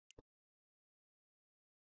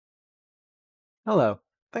Hello,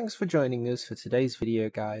 thanks for joining us for today's video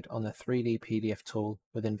guide on the 3D PDF tool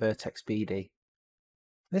within Vertex BD.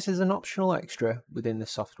 This is an optional extra within the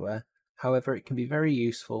software, however it can be very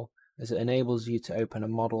useful as it enables you to open a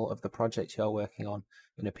model of the project you are working on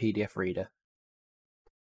in a PDF reader.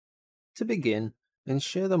 To begin,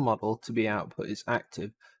 ensure the model to be output is active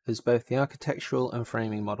as both the architectural and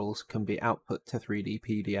framing models can be output to 3D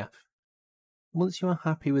PDF. Once you are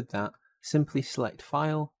happy with that, simply select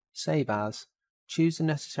File, Save As, choose the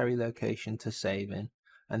necessary location to save in,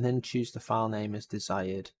 and then choose the file name as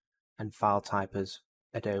desired and file type as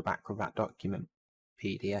Adobe Acrobat document,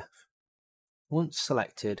 PDF. Once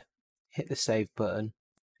selected, hit the Save button,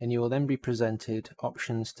 and you will then be presented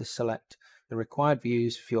options to select the required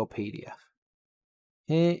views for your PDF.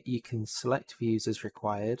 Here you can select views as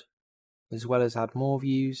required, as well as add more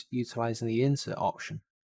views utilizing the Insert option.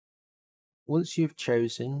 Once you've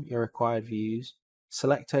chosen your required views,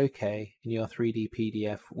 select OK and your 3D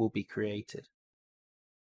PDF will be created.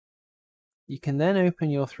 You can then open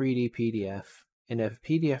your 3D PDF in a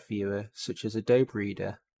PDF viewer such as Adobe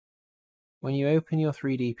Reader. When you open your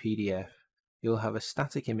 3D PDF, you'll have a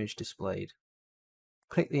static image displayed.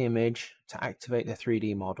 Click the image to activate the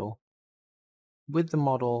 3D model. With the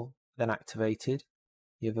model then activated,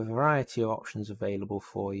 you have a variety of options available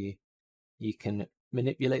for you. You can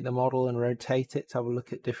manipulate the model and rotate it to have a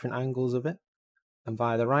look at different angles of it. And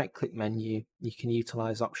via the right click menu, you can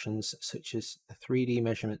utilize options such as the 3D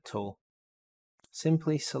measurement tool.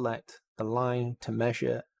 Simply select the line to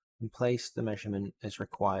measure and place the measurement as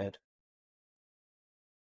required.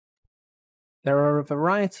 There are a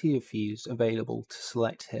variety of views available to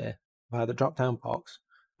select here via the drop-down box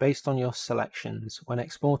based on your selections when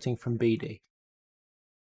exporting from BD.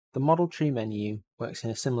 The model tree menu works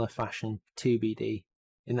in a similar fashion to BD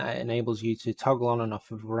in that it enables you to toggle on and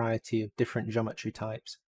off a variety of different geometry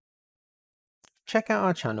types. Check out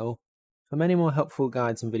our channel for many more helpful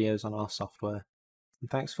guides and videos on our software, and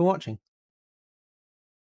thanks for watching.